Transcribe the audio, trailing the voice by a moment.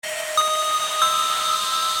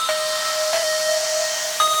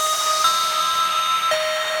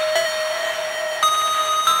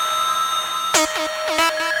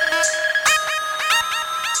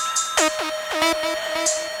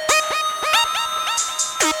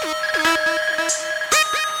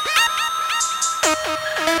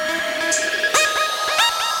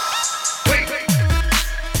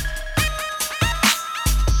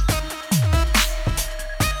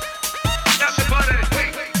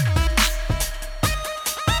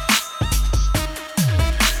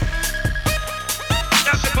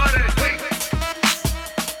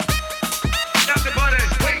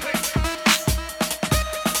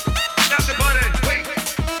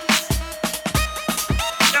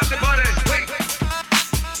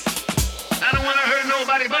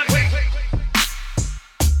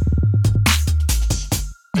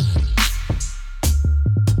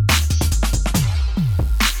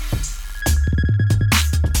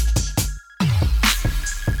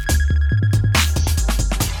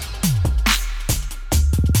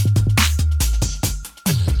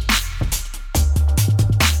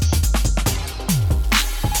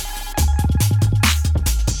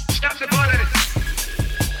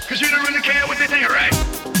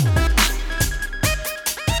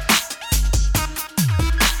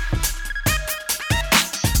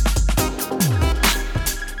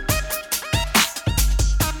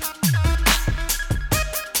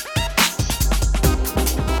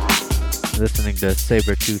Listening to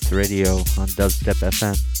Sabertooth Radio on Dubstep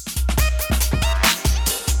FM.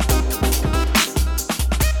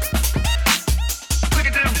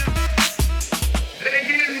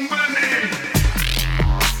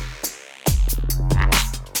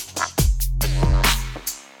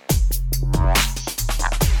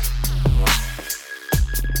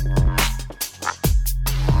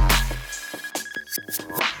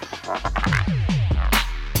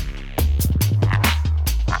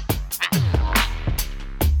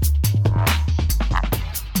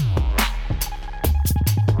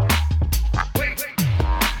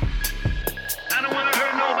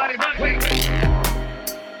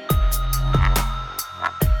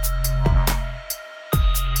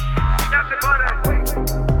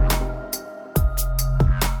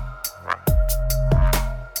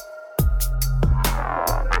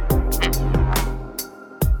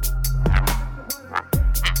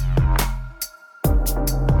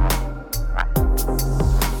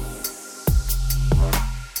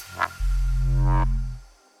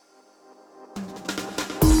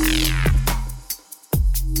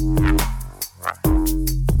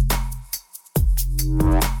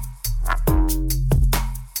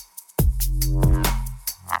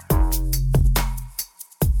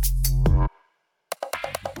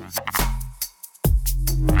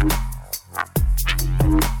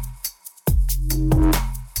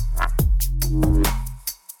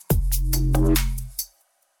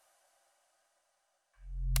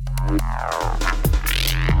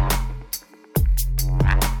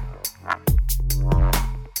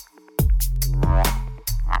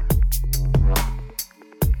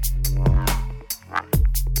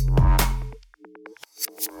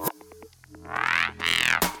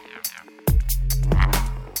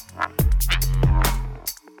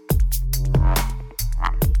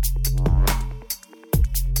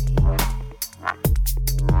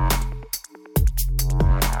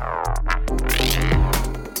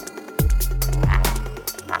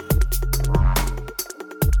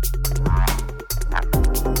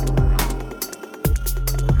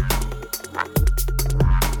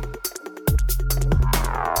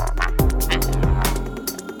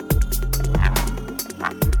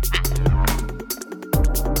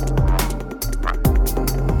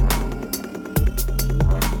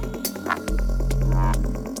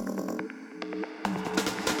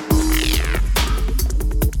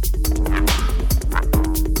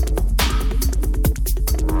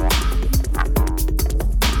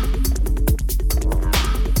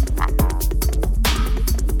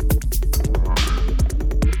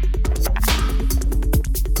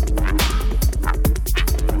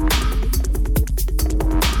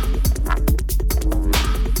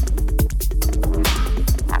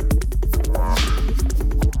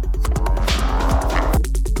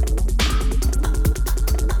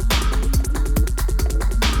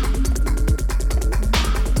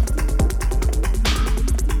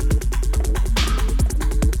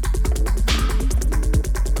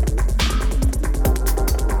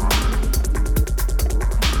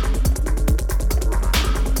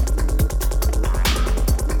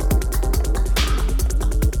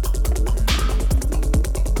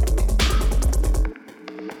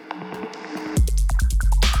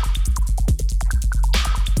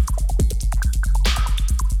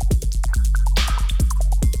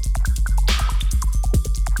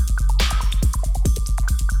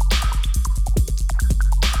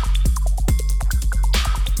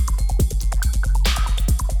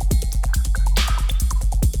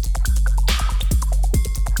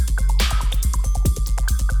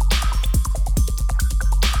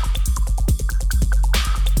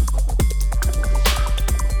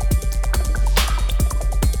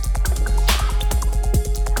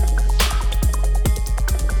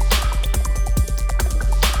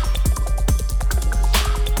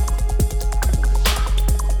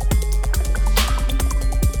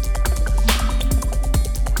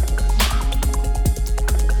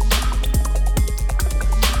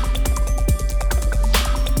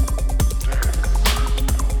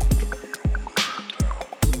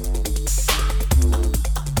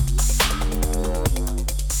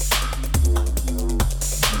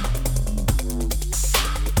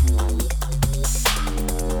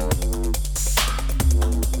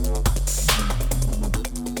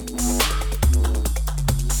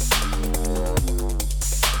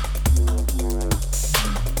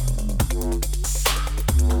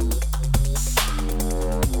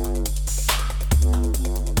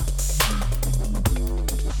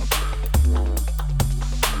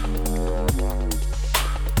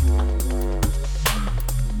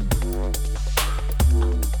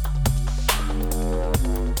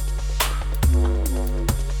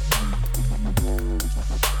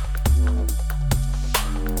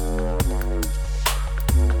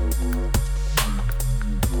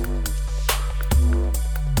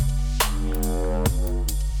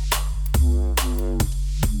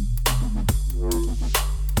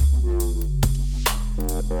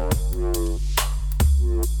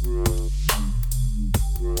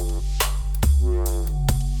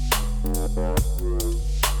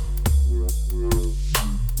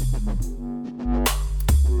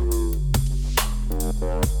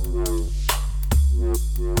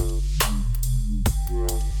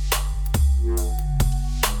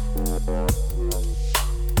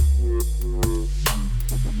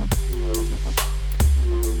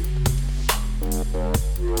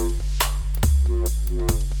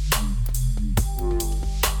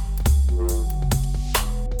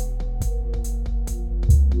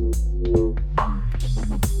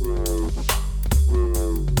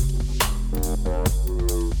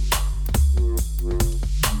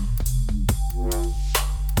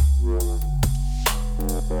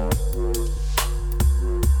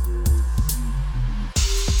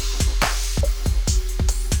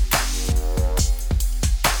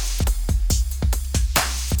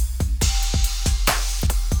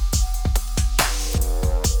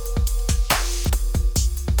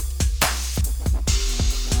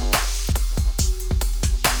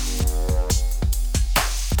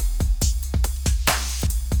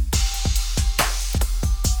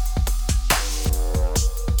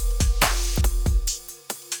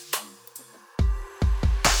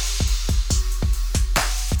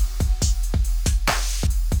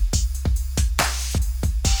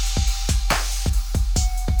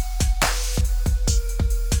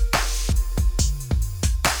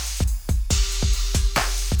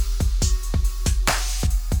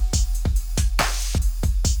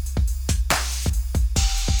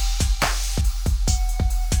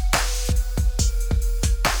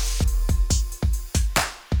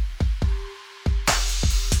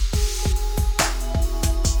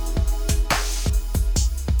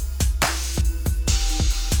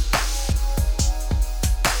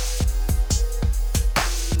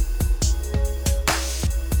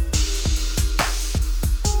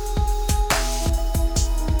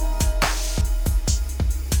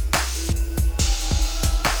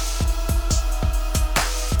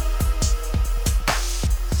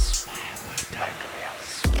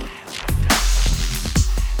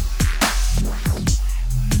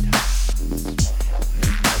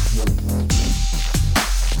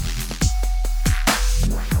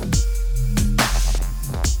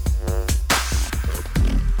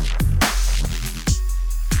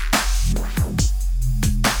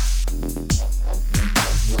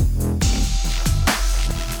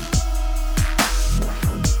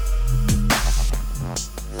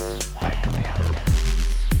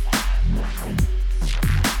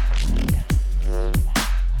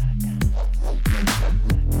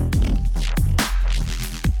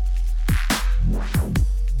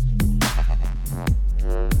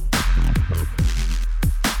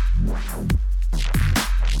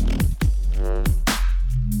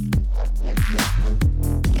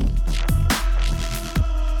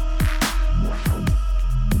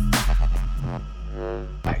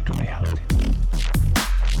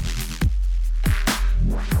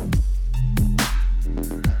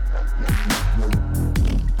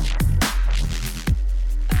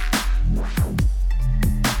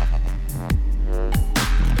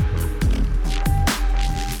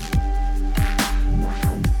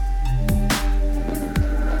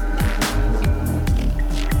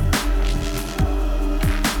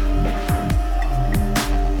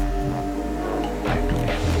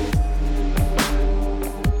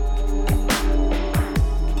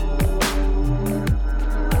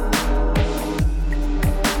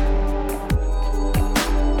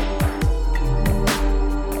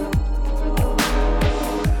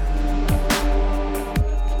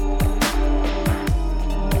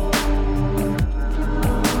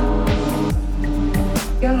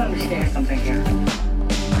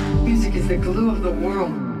 the glue of the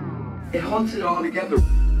world. It holds it all together.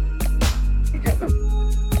 Together.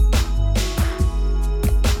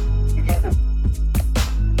 Together.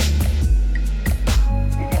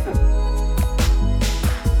 Together.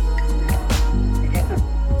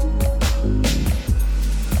 Together.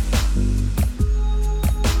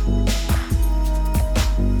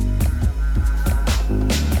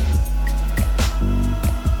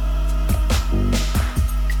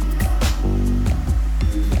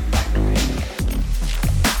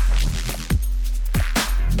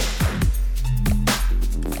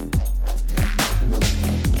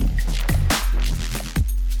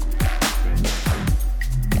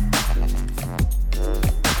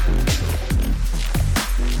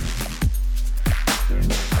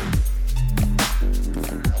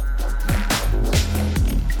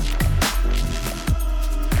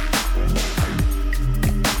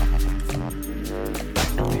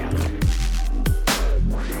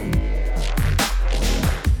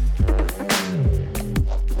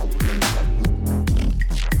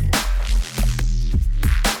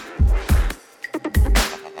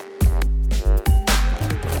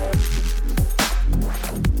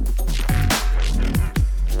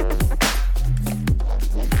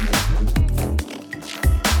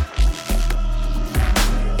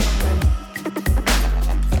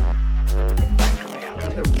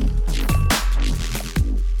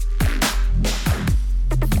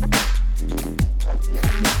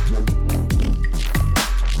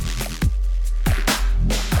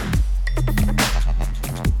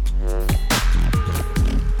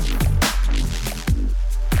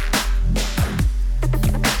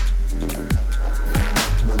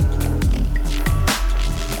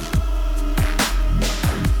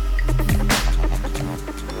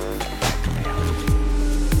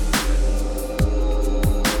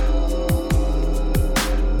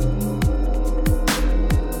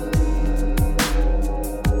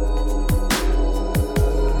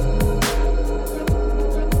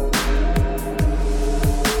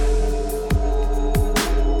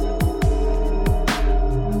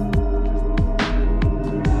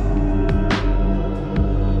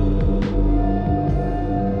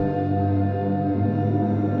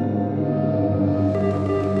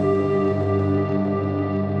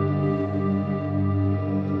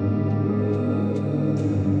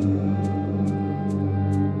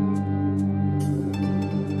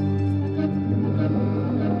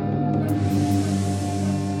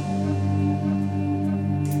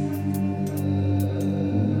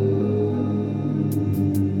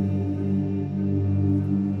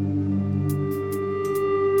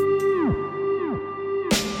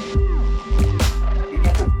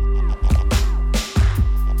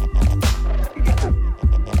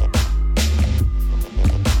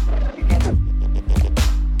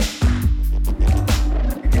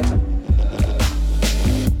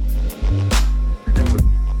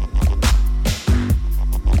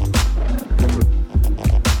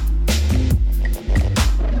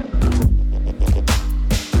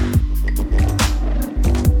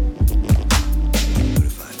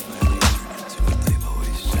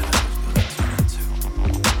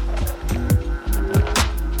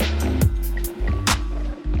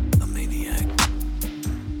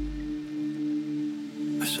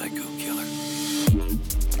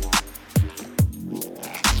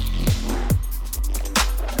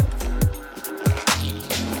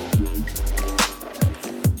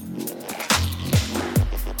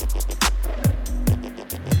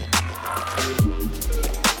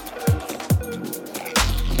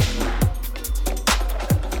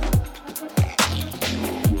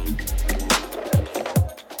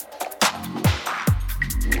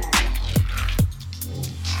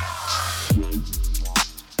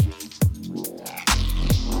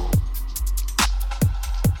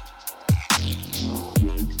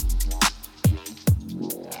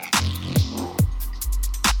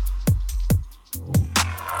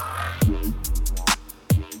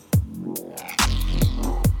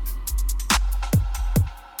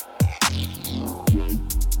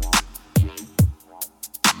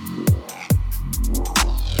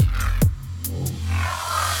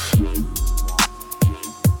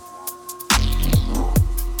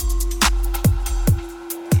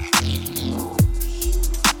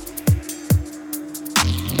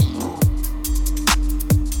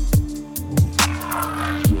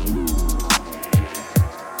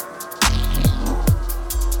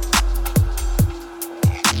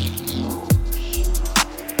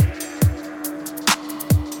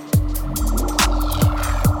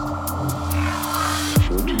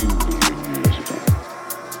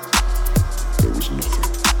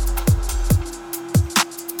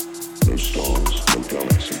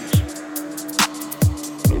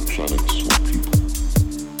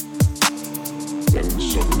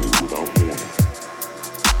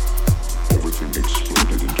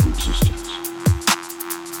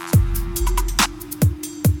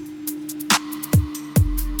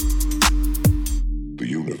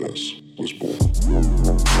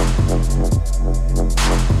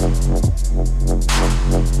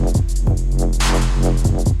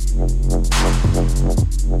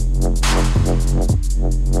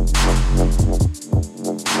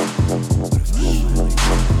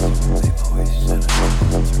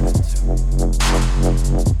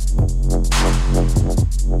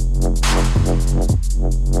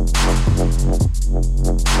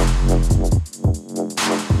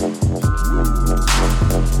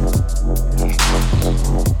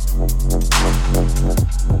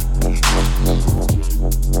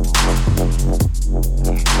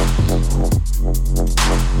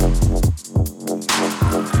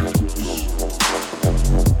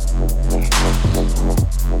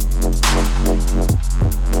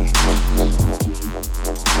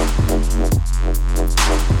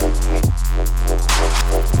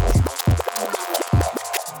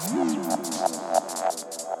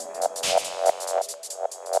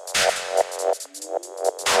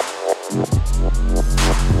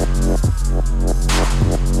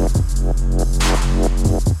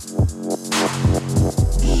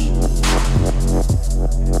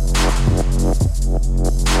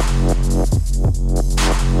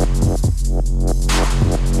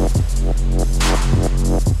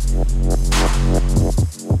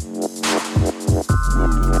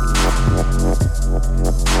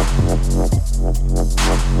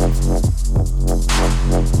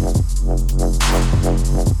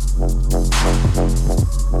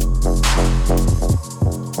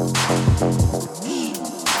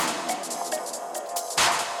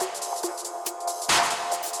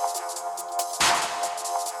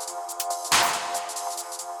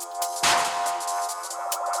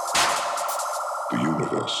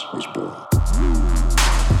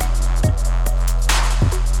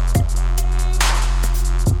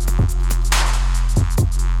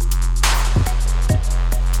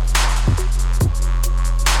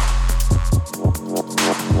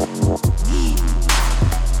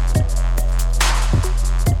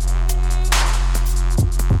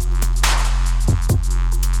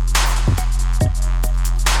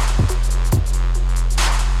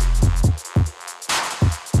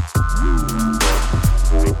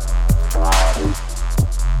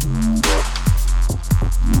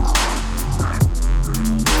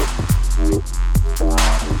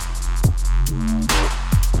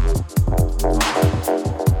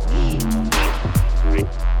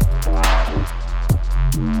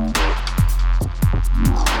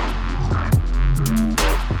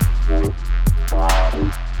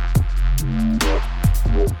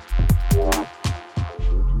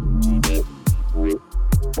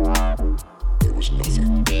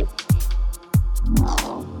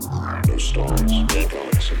 No stars, no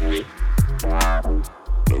galaxies.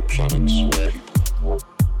 No planets or people.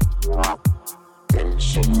 Then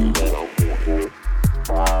suddenly, without warning,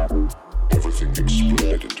 everything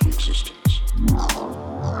exploded into existence.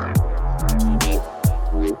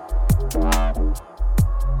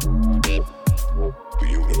 The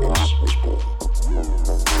universe was born.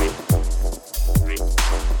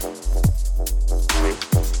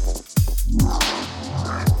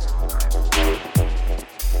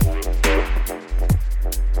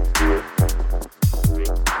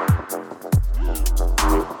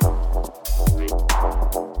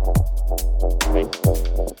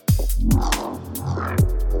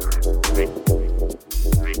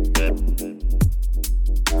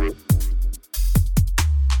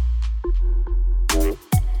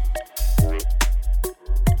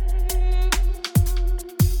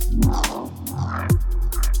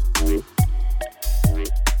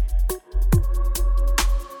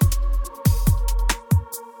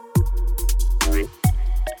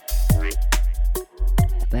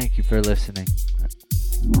 Thank you for listening. Thank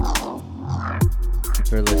you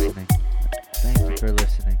for listening. Thank you for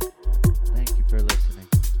listening. Thank you for listening.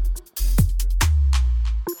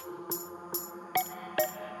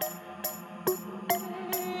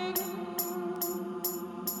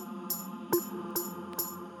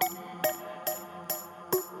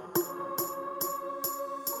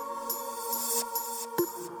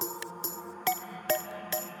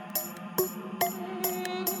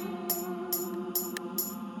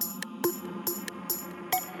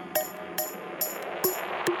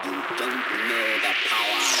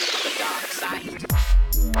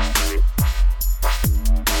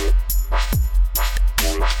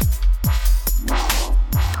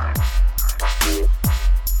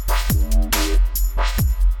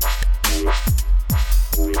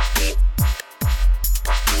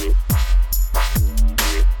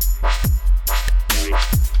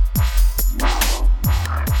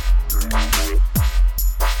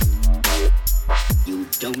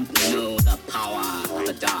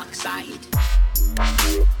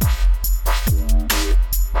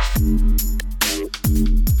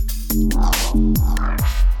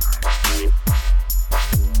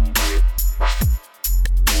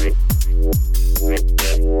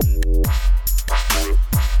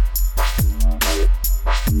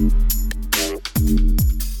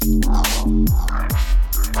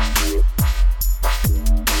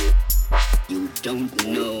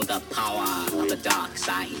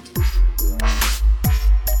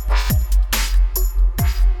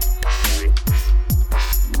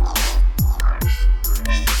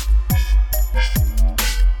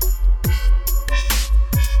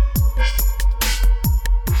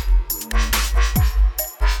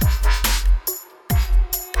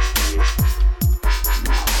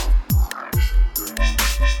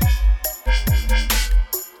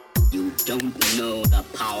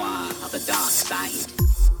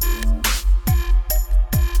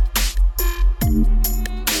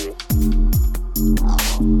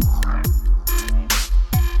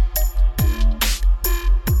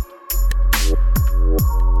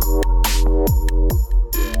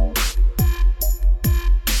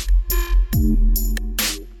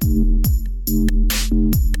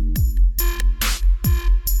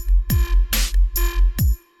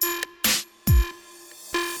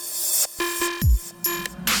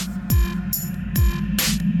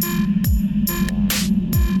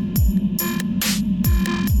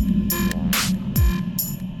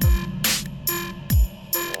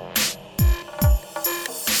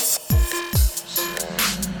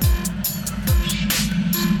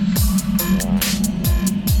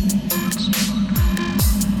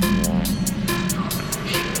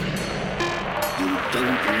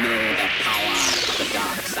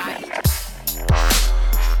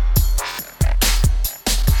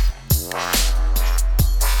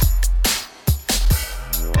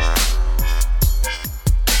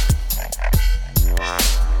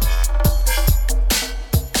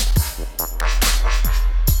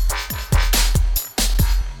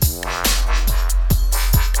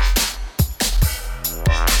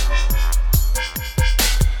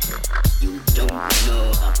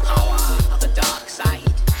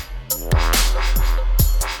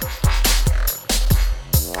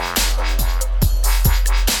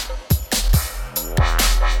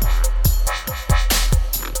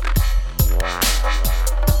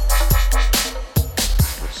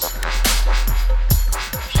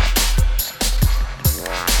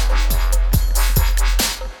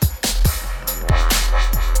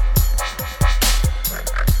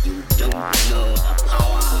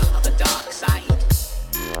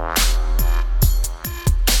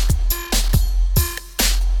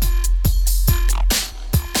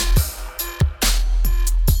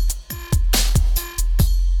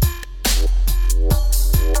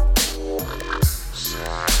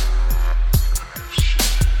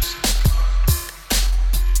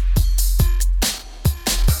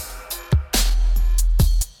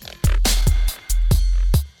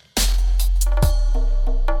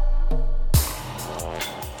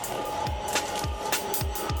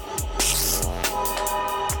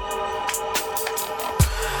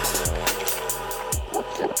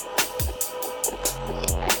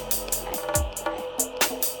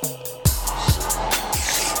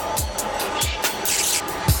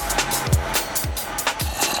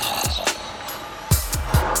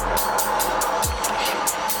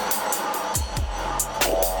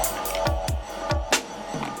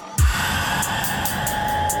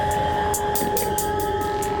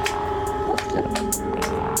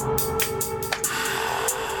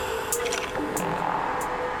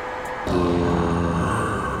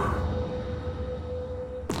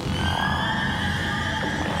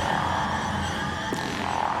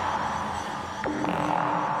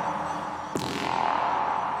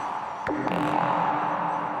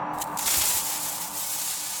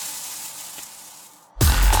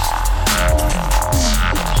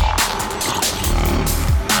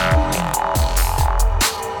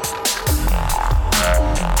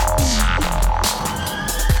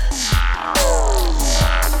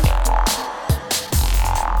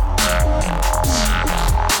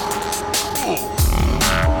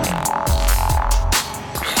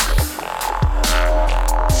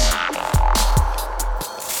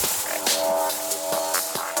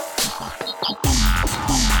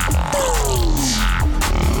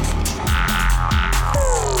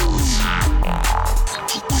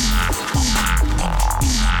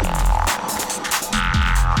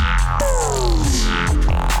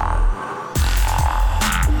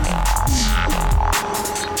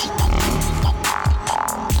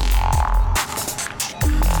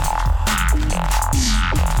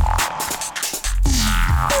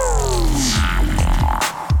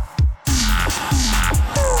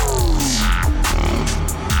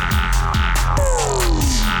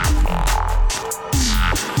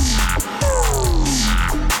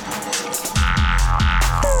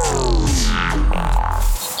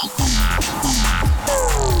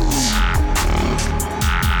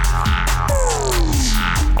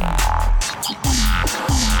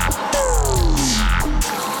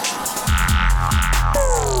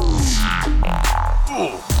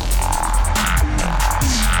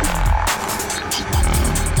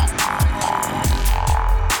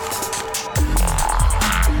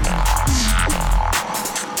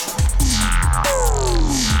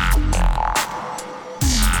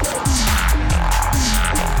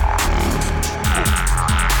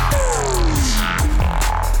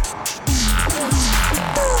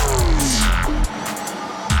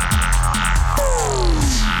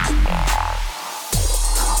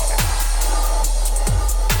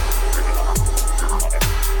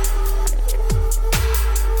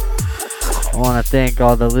 want to thank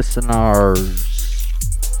all the listeners.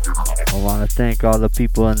 I want to thank all the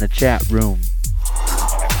people in the chat room.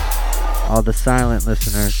 All the silent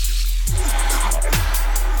listeners.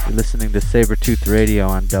 You're listening to Sabretooth Radio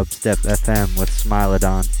on Dubstep FM with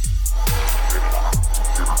Smilodon.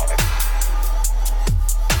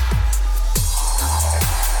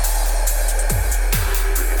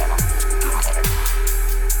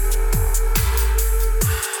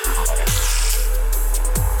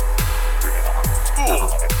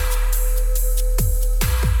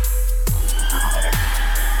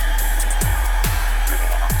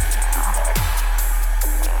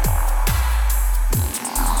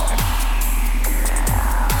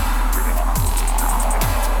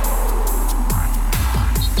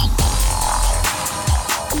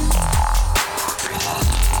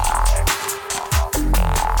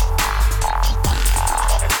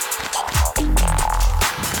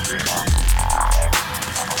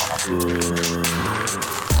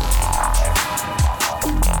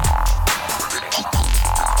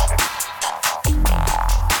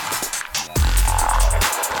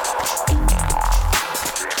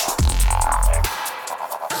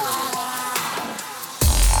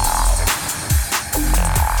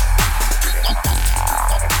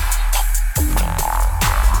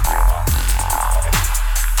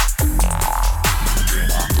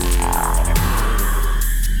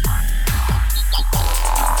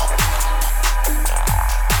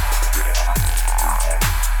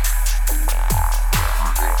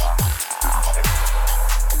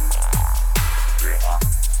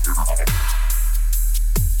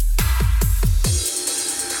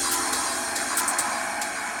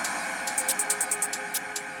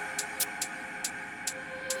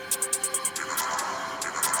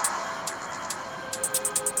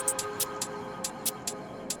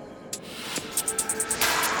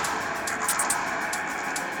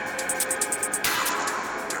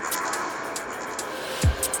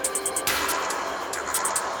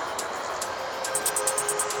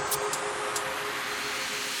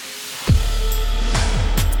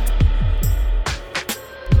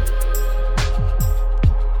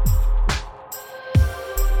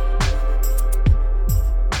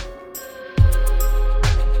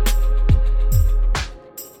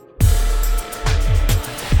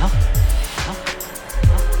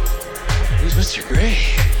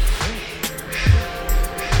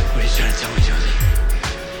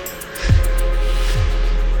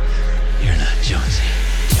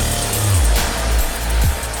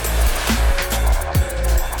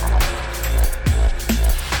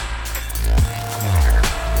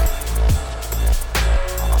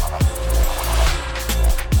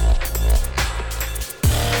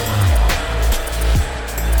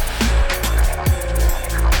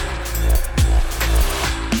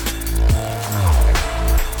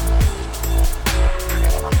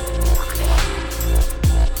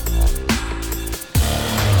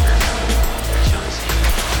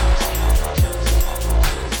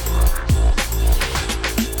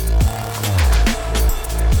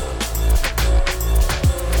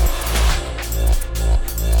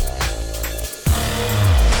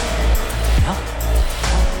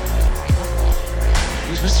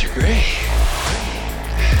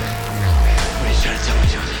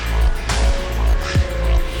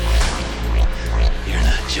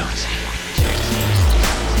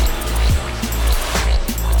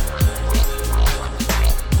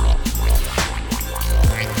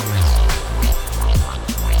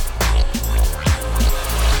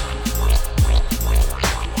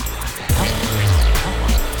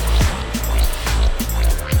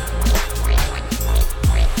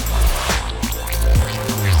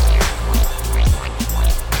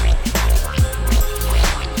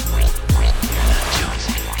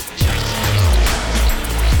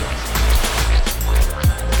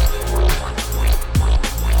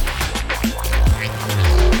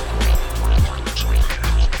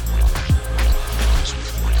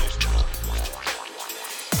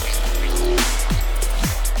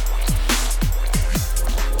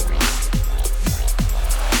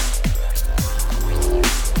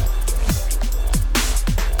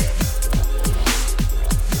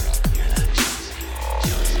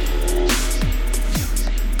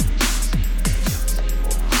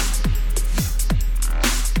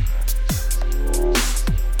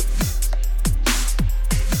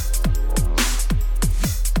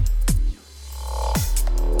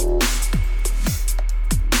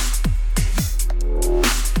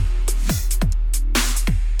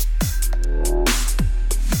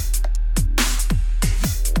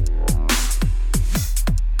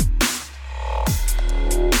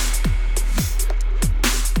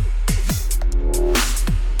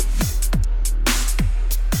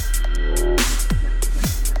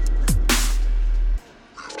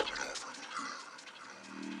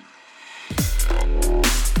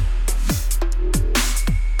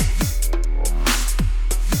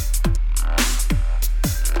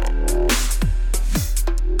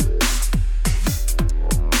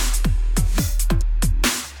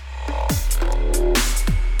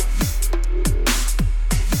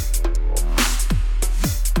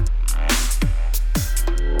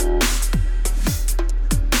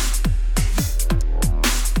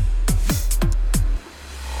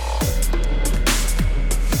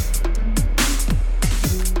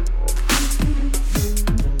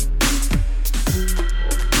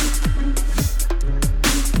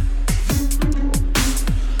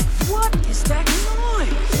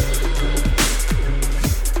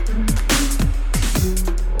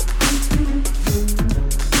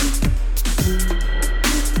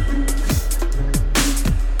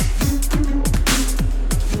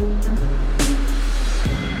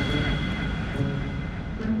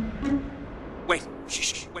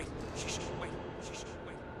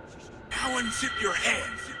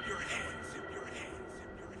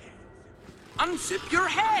 your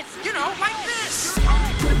head, you know, like this.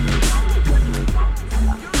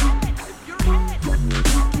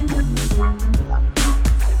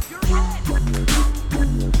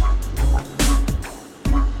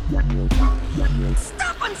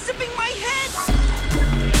 Stop unzipping my head!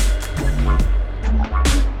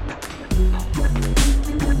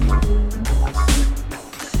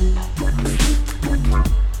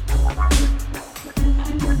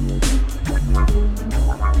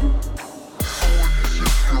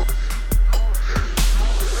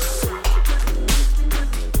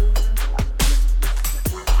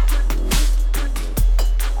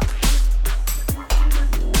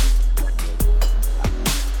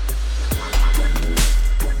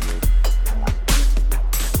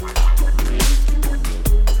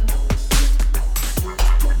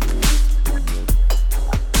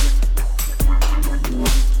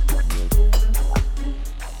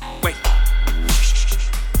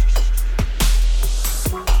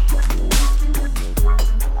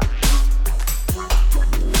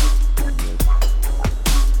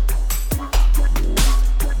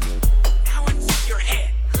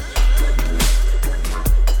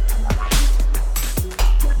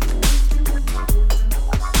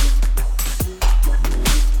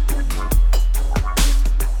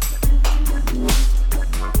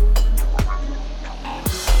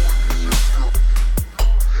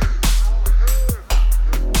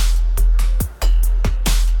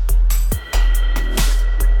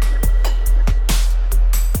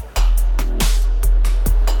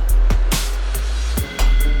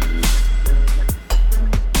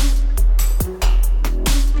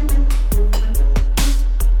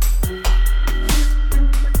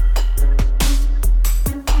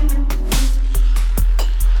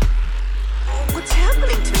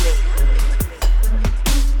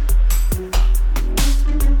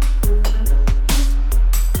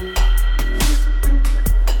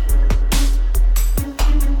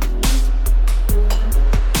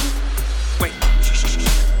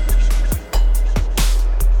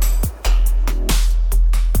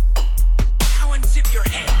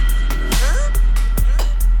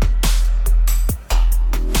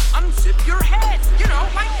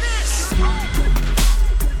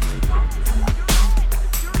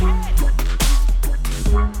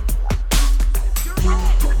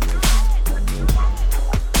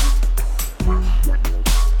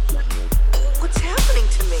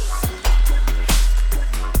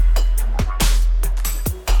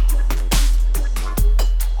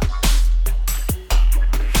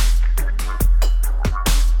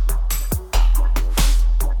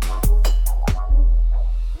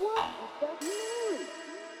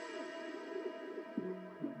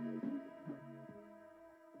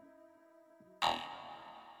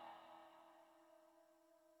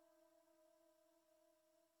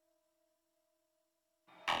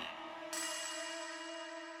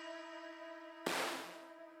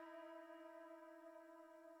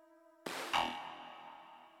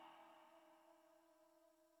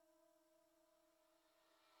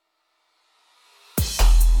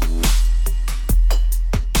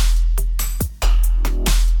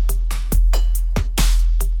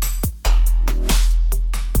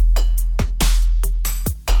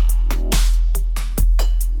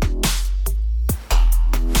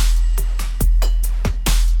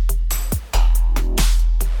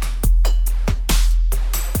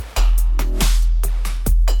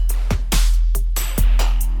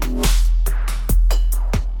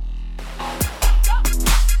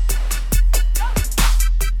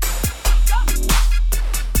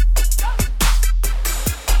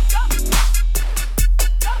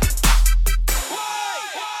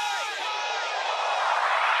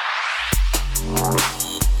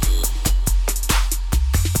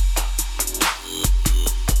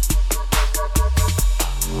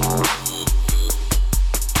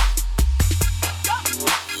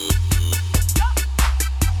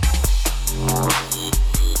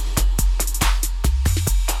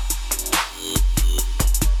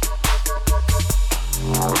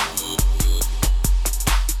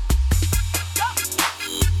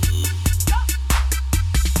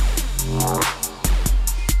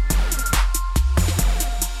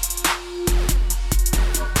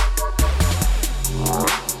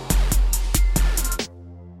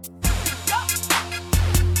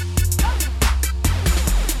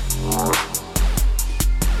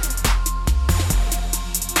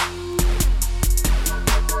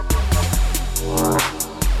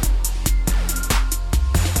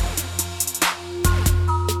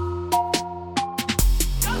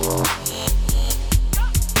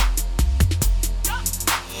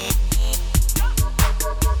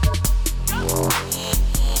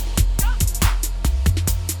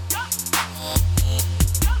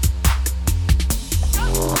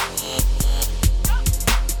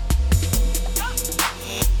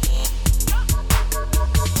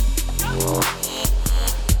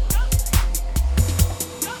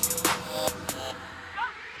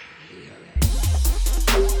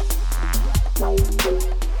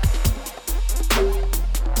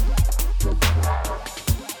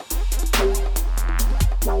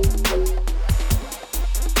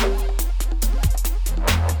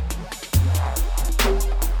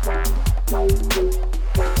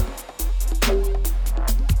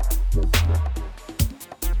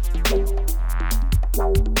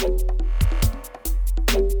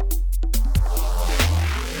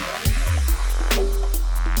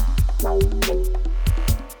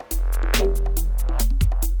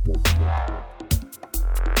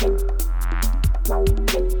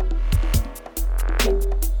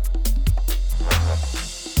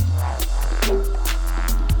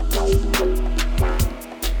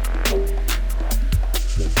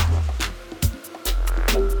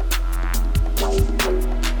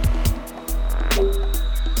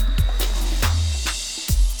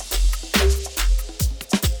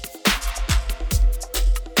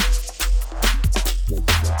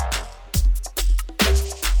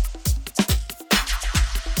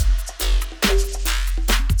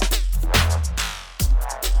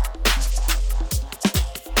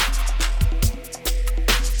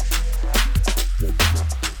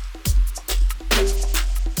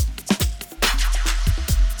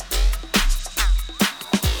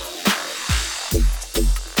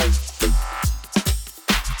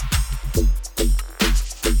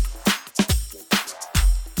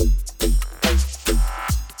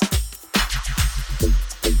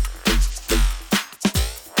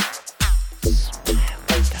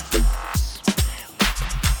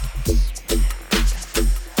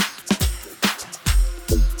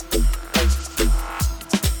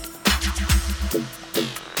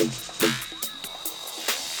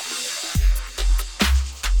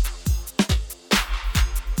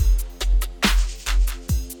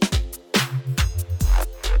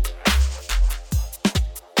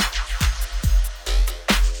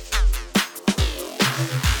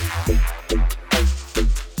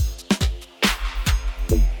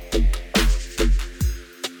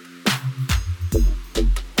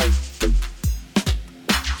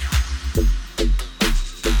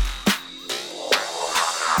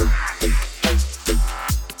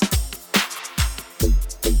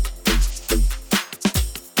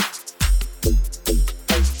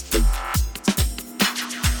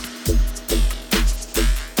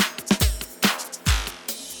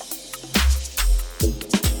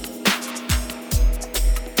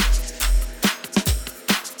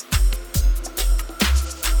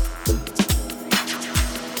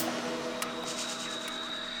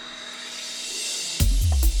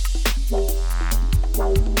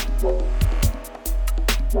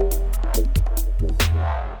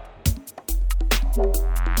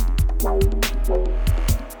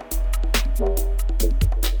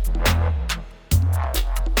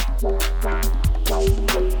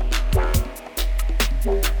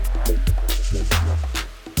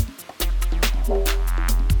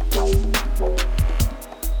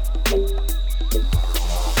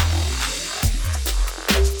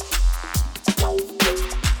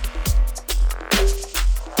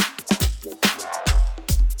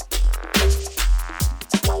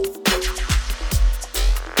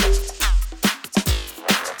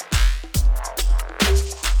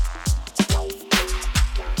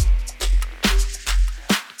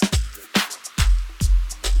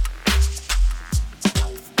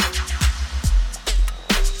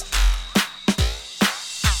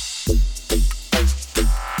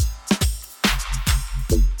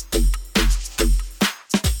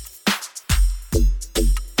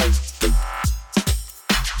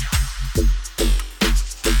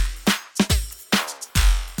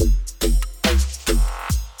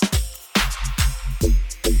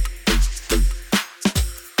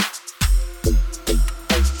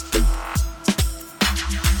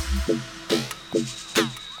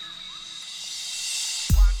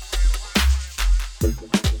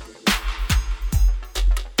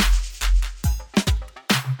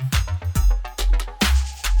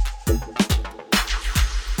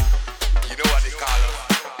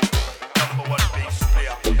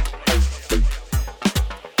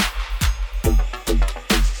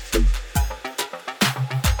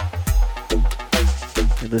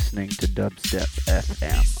 listening to Dubstep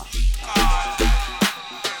FM.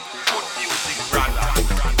 Good music, brother.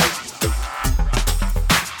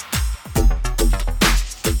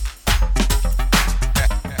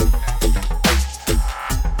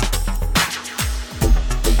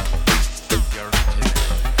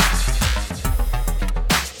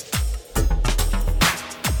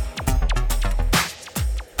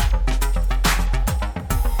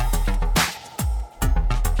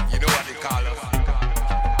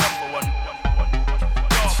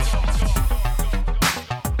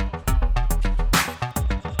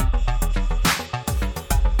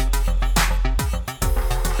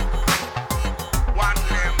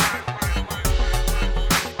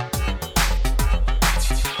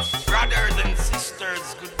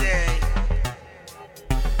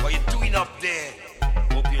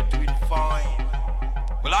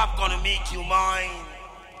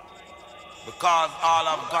 Because all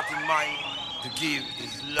I've got in mind to give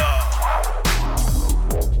is love.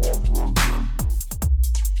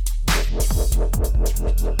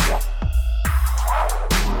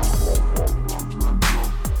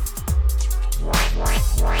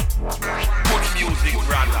 Good music,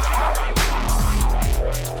 brother.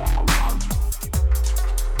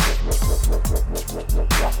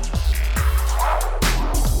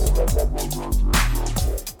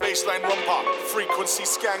 Baseline rumba, frequency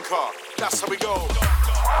scanker. That's how we go.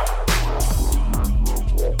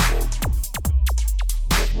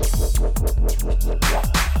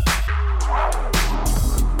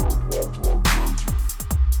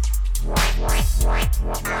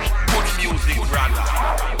 Good music, brother.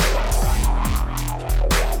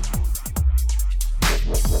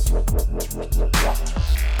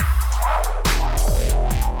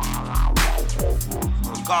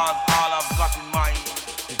 Because all I've got in mind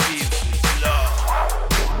to give is love.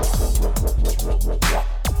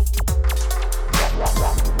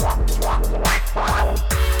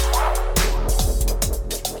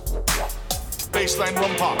 Baseline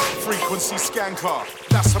rumba, frequency scanker.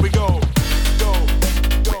 That's how we go. Go,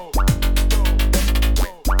 go, go,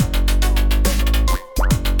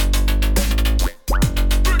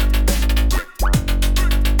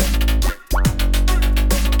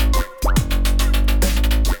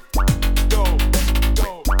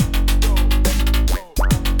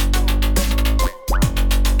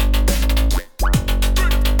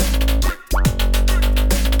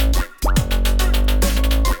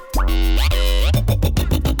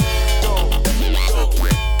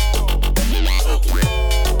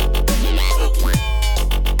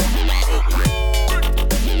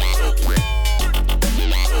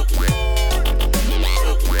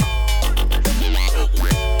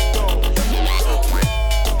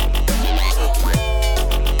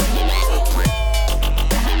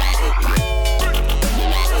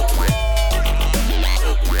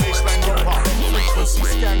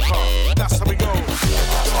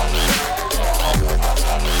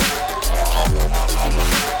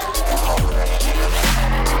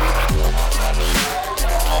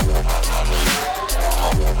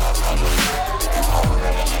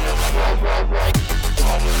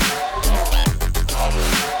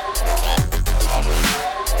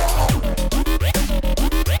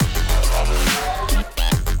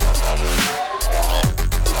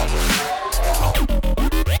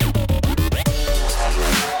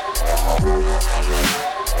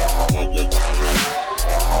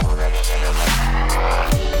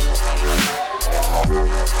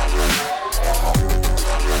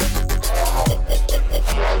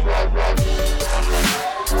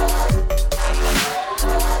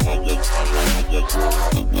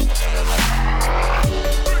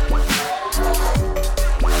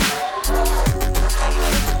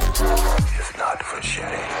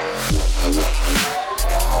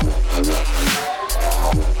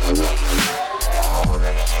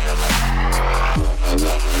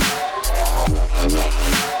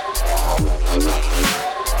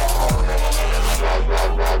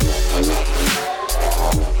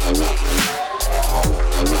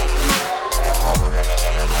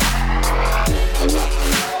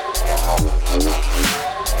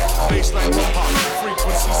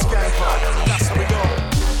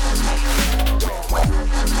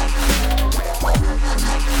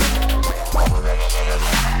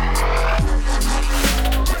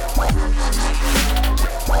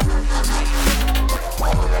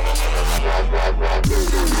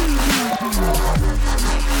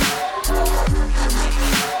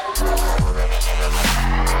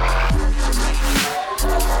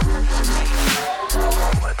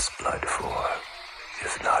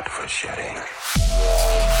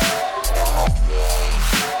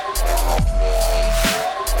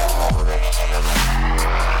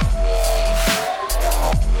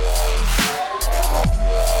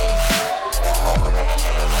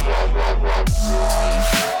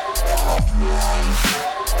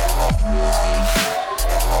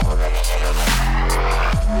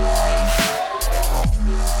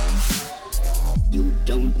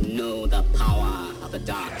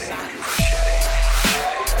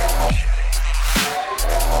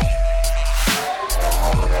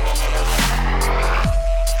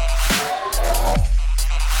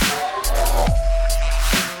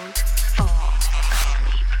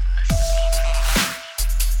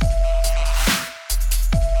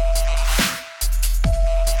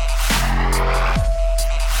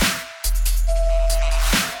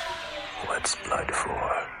 blood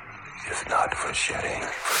for, if not for shedding.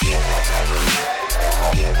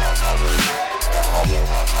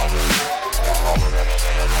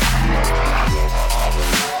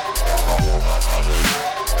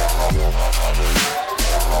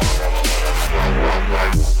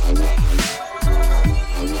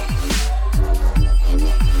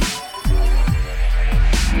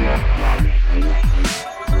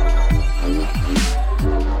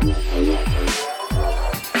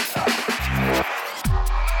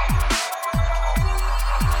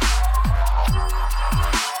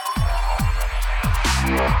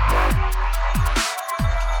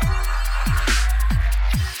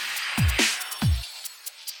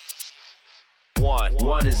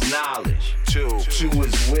 One is knowledge. Two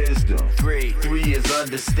is wisdom. Three is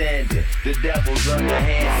understanding. The devil's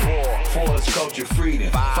underhand. Four is culture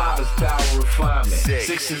freedom. Five is power refinement.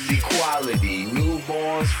 Six is equality.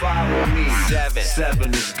 Newborns follow me.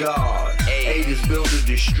 Seven is God. Eight is build or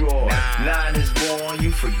destroy. Nine is born.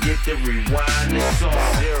 You forget to rewind the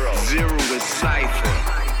song. Zero is cipher.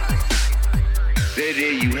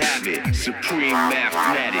 There you have it. Supreme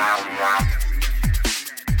mathematics.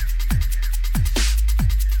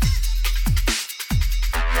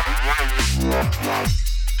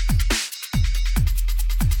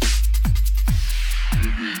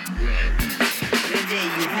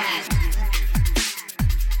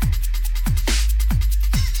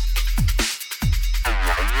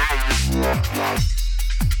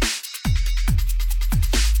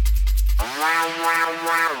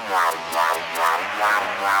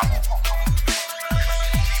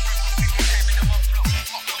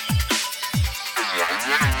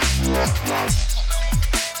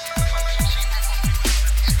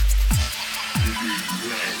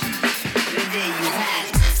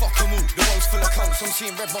 I'm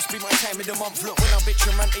seeing red must be my time of the month. Look, when I bitch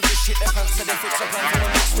and rant, they just shit their pants. So they fix a plan for the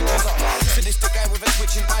mix switches up. Sadistic guy with a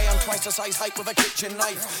twitching eye. I'm twice the size height with a kitchen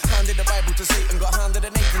knife. Handed the Bible to Satan, got handed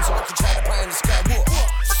an Nathan, so I could try to pie in the sky. What?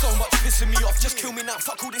 So much pissing me off. Just kill me now,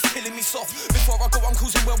 fuck all this killing me soft. Before I go, I'm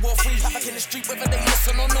cruising World War III. Havoc in the street, whether they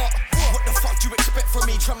listen or not. What the fuck do you expect from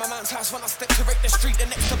me? Try my man's house when I step to wreck the street. The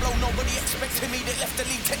next to blow, nobody expected me. They left the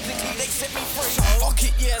league, technically they set me free. Fuck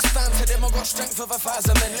it, yeah, stand to them. I got strength of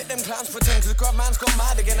 1,000 men. Let them clowns pretend, cause God man's gone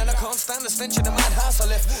mad again. And I can't stand the stench of the madhouse I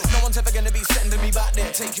left. No one's ever gonna be sending me back there,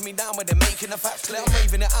 taking me down with them, making the facts clear. I'm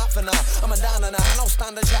raving it out for now. I'm a down and out, and I'll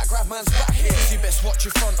stand and chat, grab man's back here. So you best watch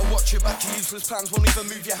your front and watch your back. Your useless plans won't even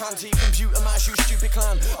move your hand to your computer, mouse, you stupid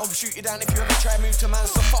clown. I'll shoot you down if you ever try to move to man.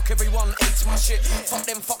 So fuck everyone, hates my shit. Fuck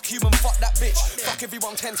them, fuck human, fuck that bitch. Fuck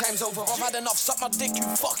everyone 10 times over. I've had enough, suck my dick, you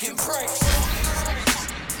fucking pricks.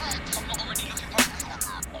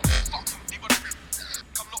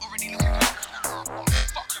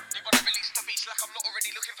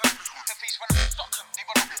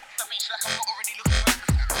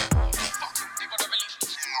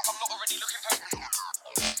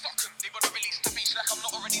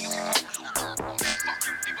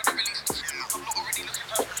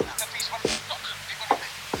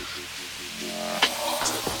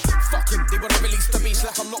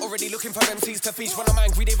 Like I'm not already looking for MCs to feast. When I'm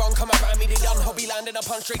angry, they run, come around me, they done. Hobby landing a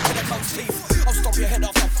punch straight to the cunt's teeth. I'll stop your head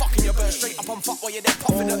off, I'm fucking your bird straight up on fuck while you're there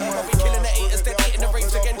popping the herb. I'll be killing the haters, they're hitting the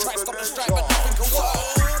raves again. Try to stop the strike, but nothing can work.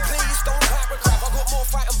 Please don't hype with crap. I got more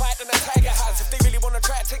fight and bite than a tiger has. If they really wanna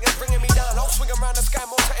try it, take it, bringing me down. I'll swing around the sky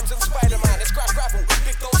more times than Spider-Man. It's scrap gravel,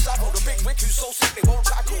 big don't saddle. The big Rick who's so sick they won't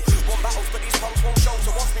tackle. Won battles, but these punks won't show.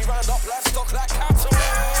 So watch me round up livestock like cattle.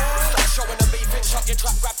 Stop showing them beefing, shut your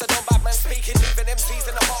trap, grab the dumb bad man speaking. Leaving MCs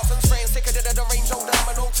in the bars and spraying sicker than the range old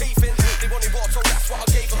I'm no teeth in. They wanted water, so that's what I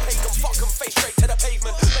gave them. Paid them, fuck them, face straight to the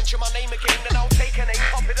pavement. Mention my name again, then I'll take a name.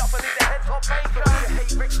 Pop it up and leave the heads on paper. You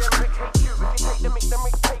hate Rick, then Rick hate you. If you take the mix, then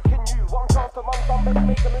Rick's taking you. One chance to run, some better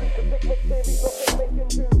make them leave the sick mix series, not they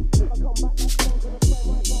making you. I come back like stones in a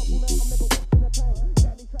square, right example now, I'm never watching a time.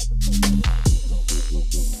 Daddy tried to talk to me.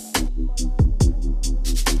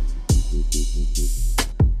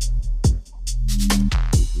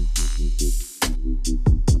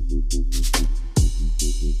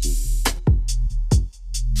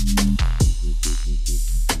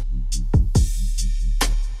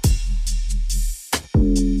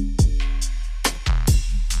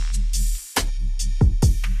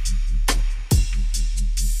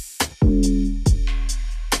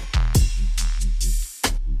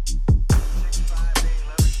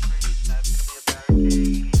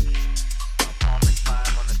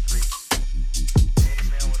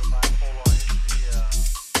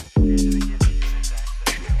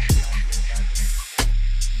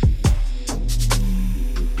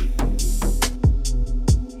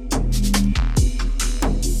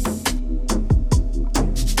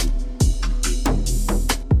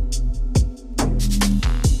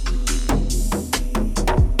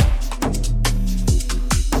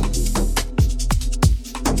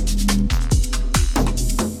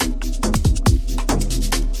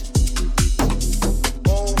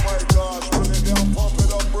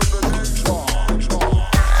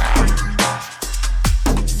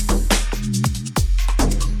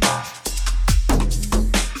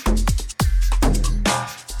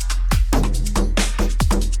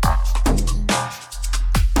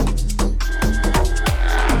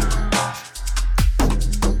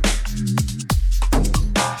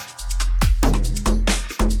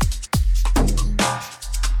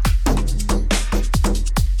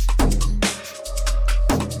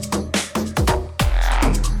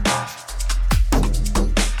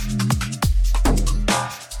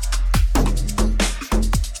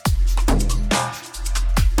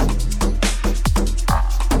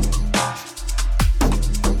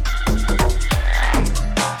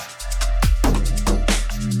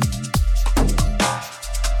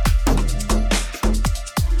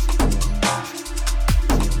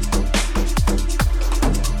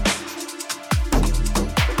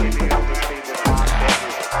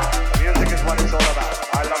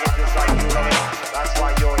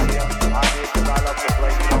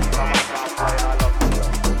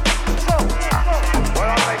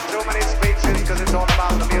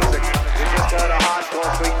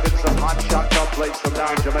 place from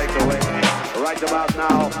down Jamaica way. Right about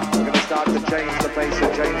now, we're going to start to change the pace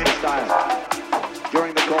and change the style.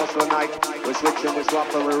 During the course of the night, we switch and we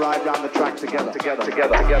swap and we ride round the track together.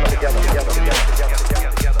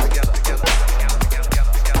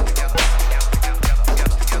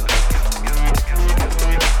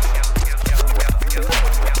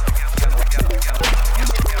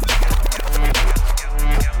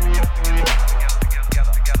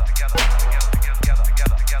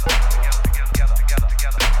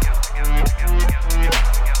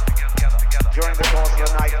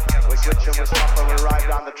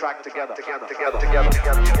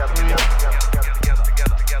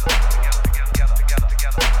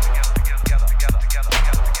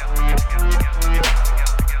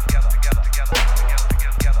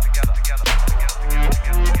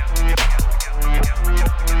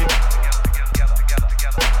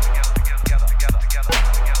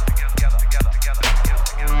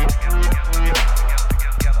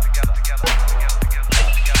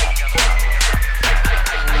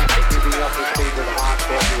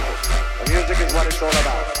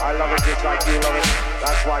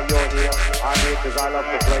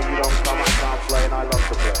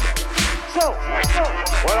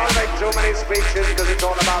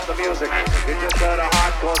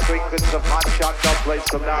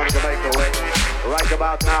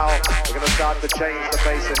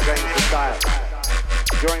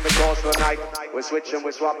 Switch and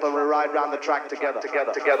we swap and we ride round the track together.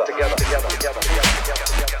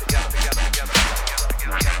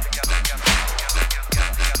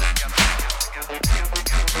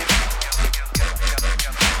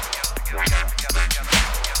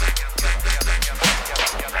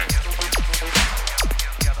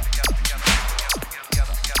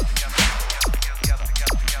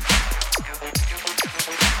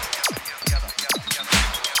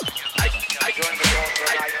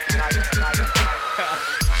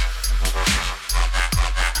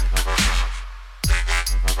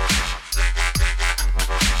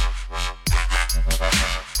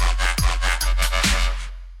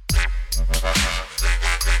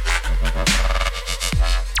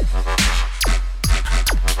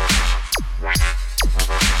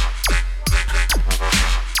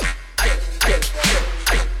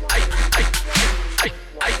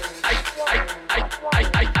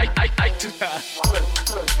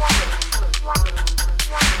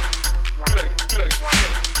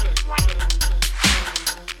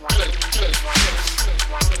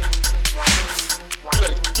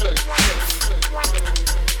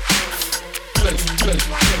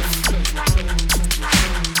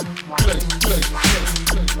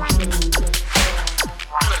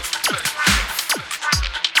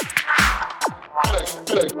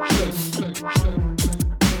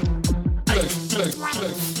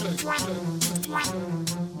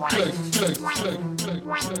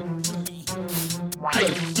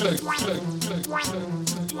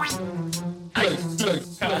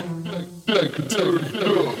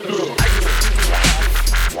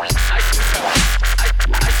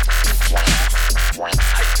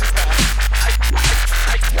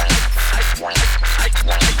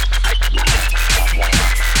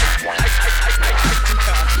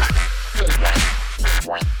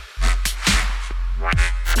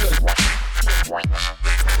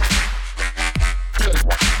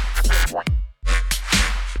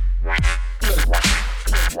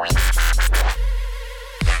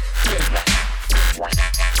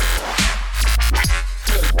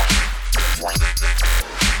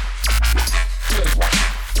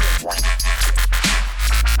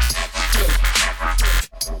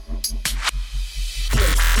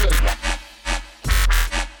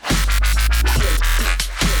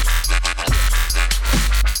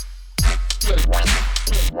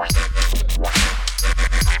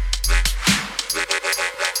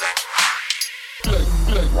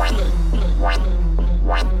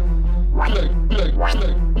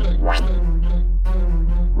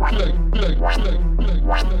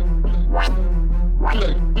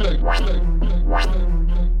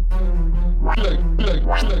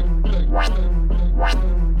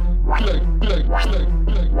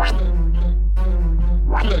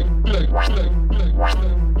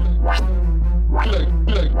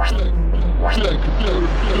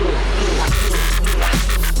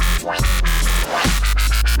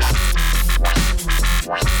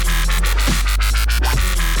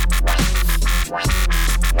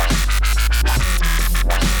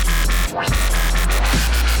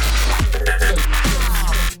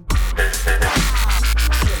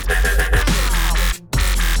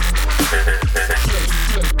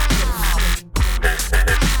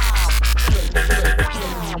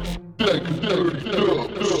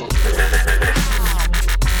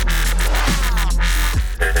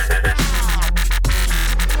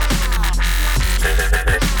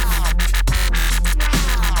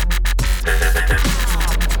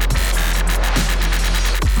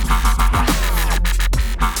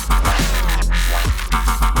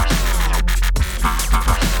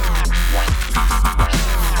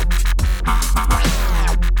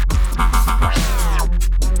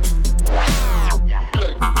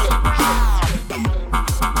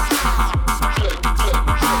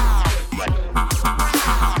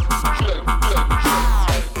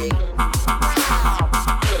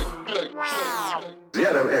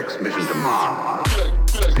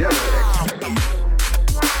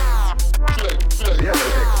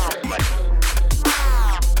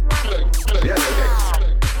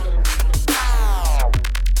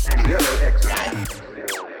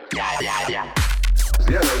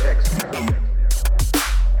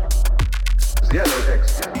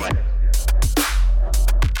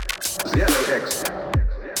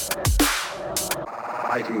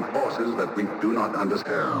 Fighting forces that we do not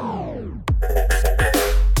understand.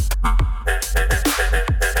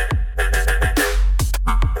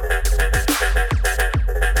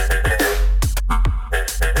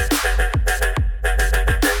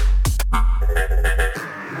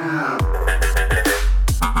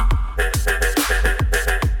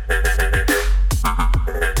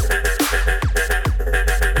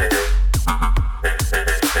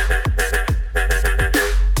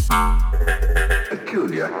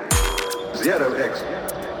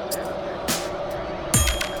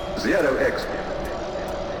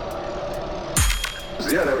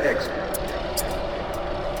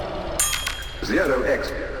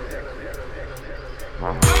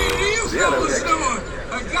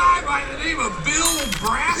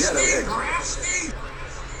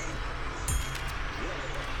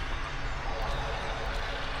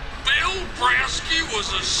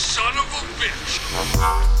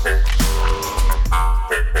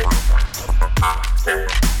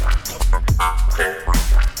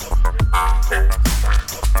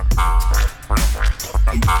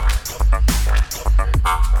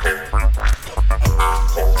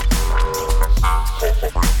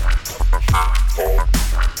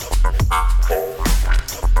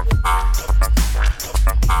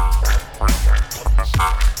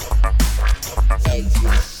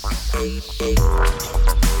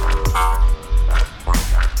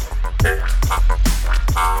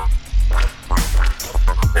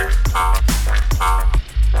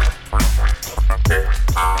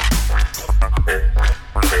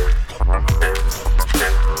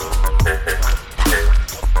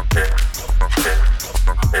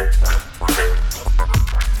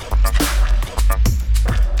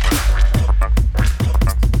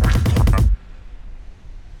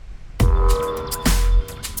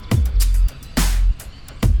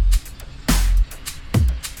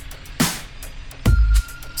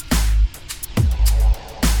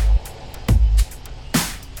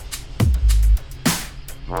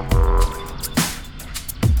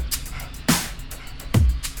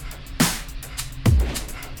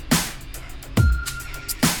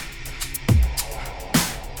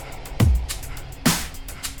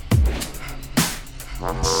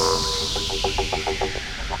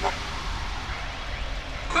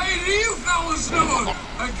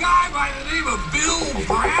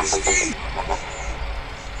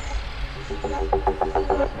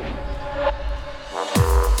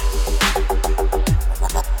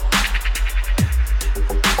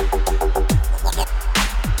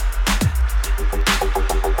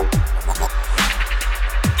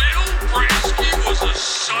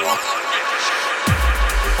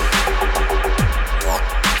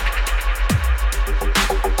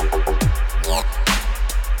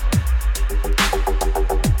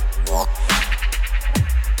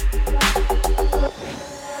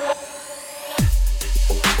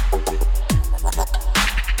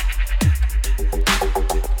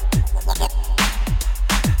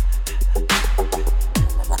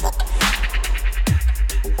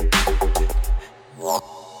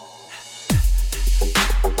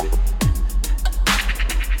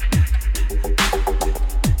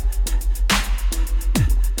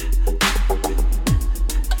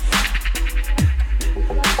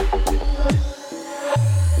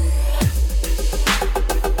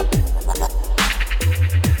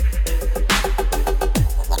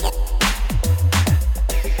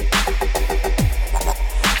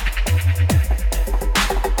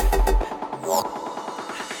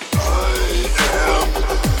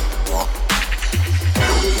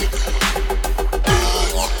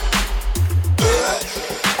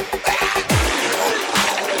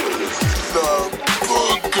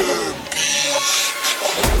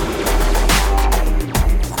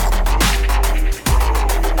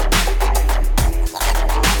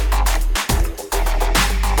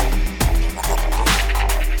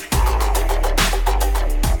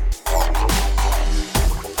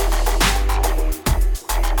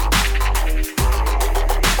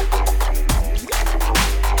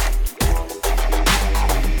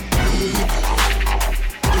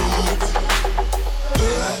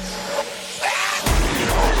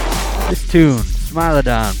 Tune,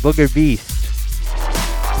 Smilodon, Booger Beast.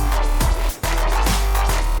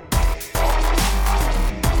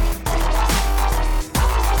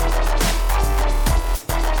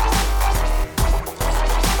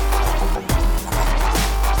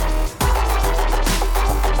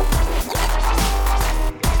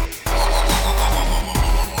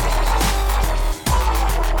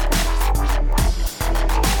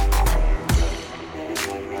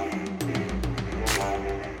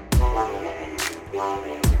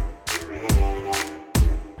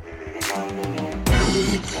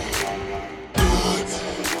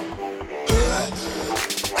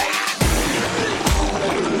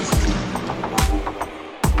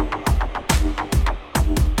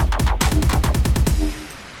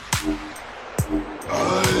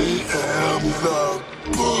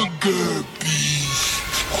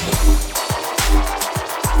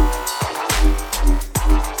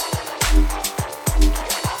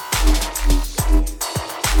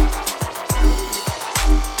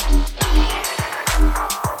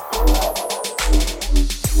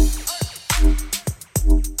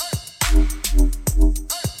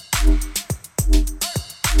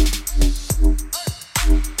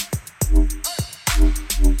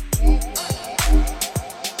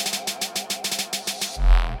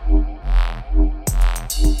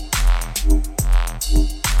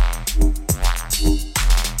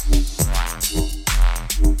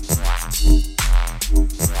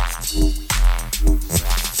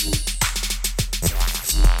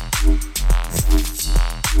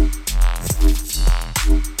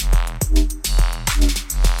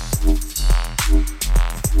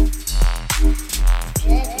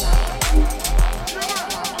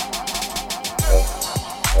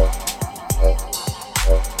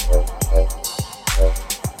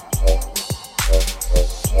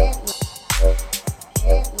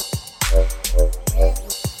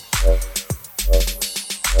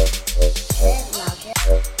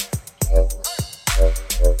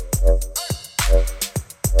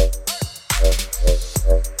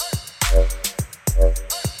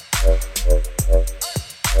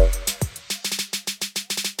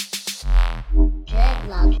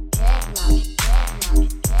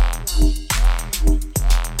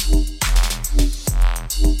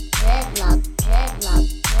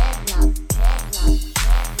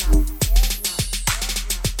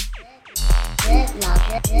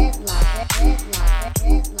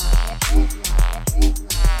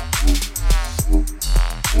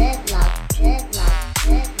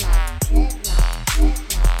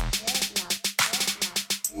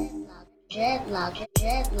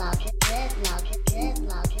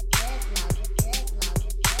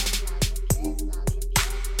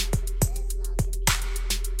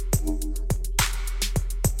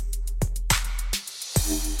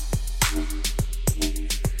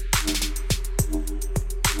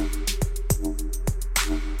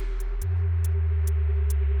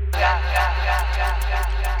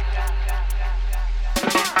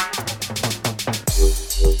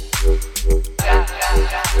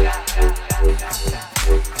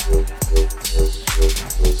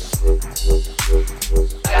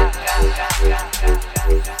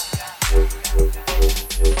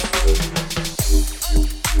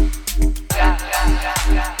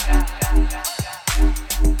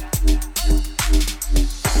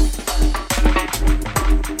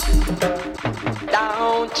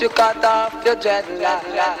 You cut off your dreadlock.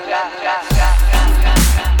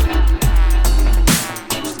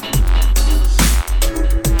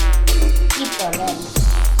 Keep on them.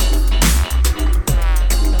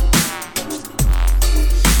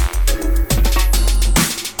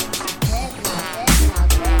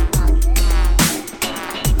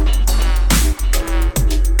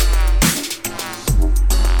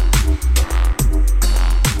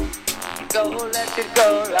 Go, let it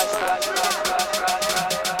go,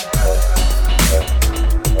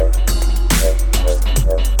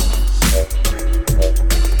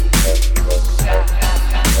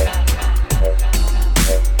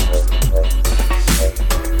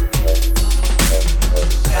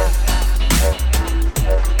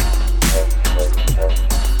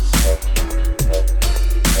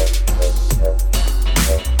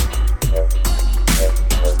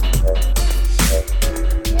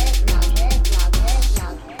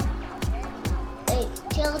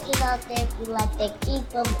 like to keep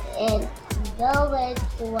them in going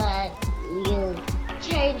when you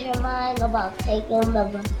change your mind about taking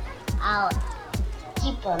them out.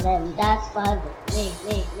 Keep them in, that's fine with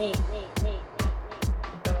me.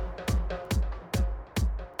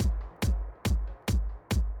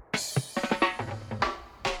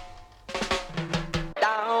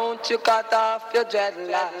 Don't you cut off your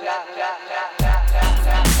dreadlock.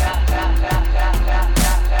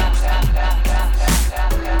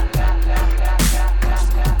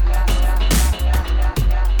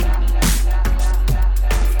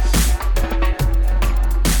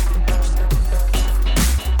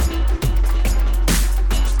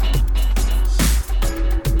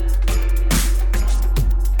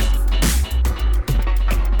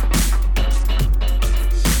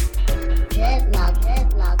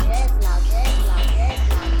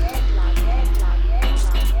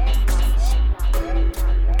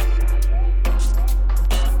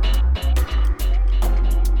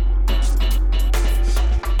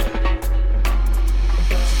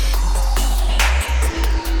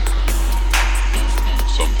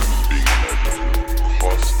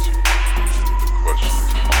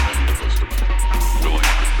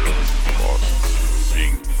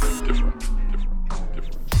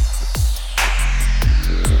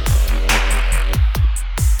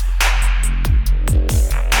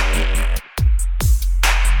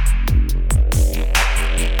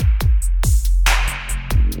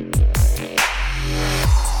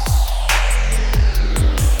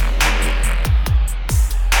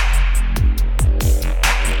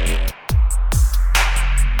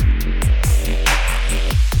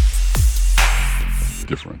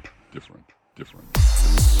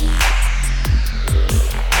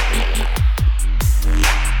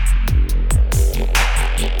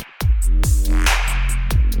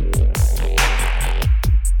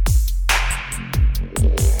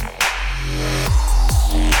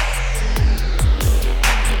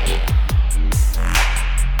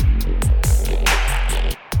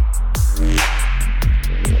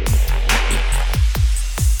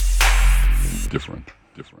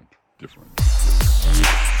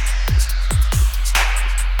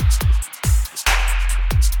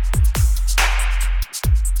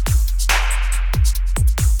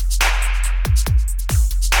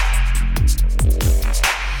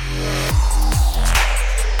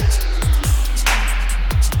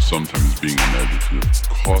 Sometimes being imaginative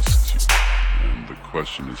costs you, and the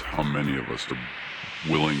question is how many of us are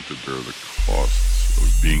willing to bear the costs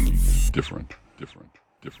of being different.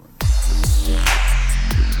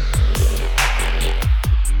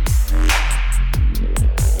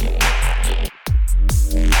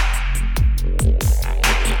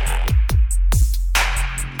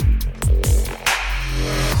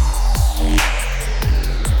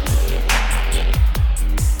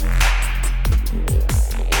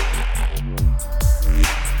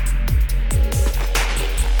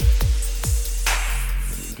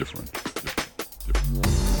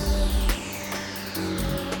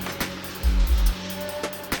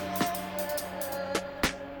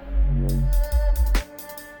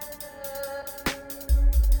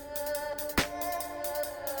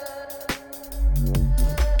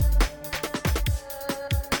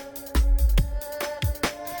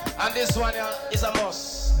 this one is a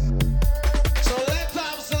must. So let's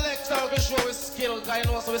have select our show with skill. Cause I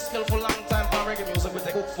know so we skill for a long time for reggae music with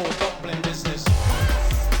the cook food dumpling business.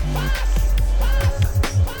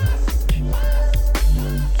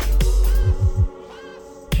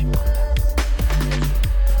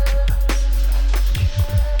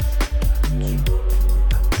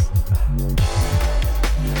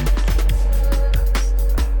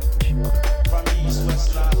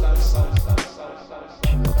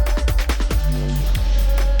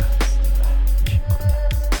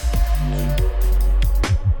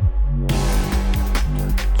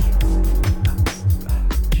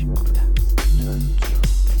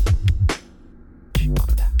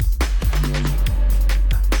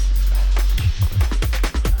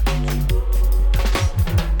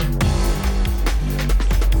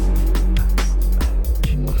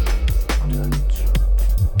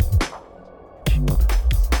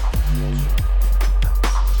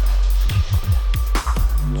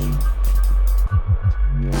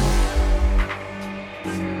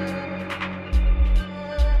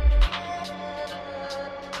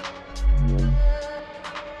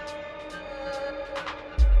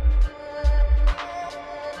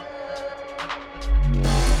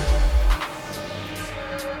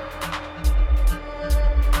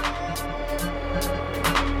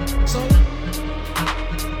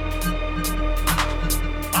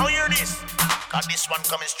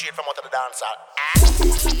 Coming straight from out of the dance hall.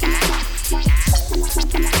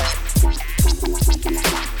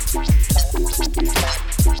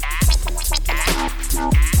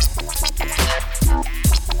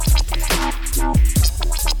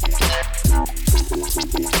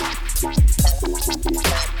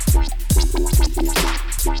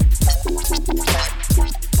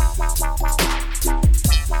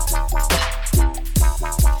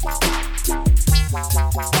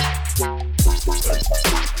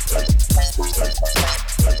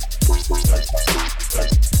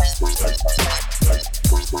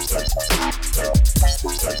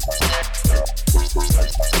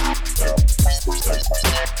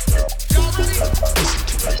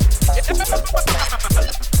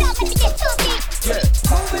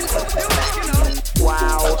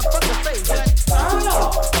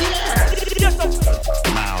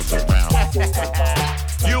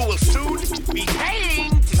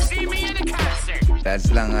 As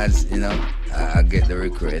long as, you know, I get the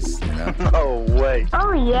request, you know. No way.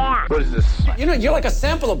 Oh, yeah. What is this? You know, you're like a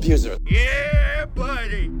sample abuser. Yeah,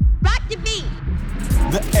 buddy. Rock the beat.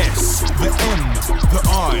 The S, the M, the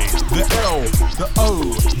I, the L, the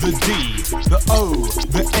O, the D, the O,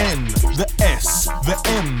 the N, the S, the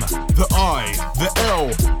M, the I, the L,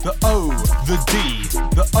 the O, the D,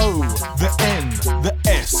 the O, the N, the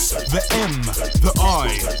S, the M, the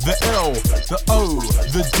I, the L, the O,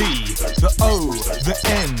 the D, the O, the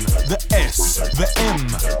N, the S, the M,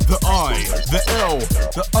 the I, the L,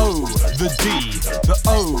 the O, the D, the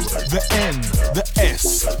O, the N, the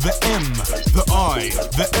S, the M, the I,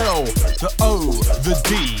 the L, the O, the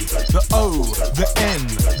D, the O, the N,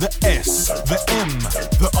 the S, the M,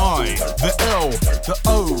 the I, the L, the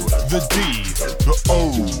O, the D, the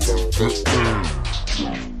O, the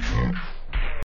N.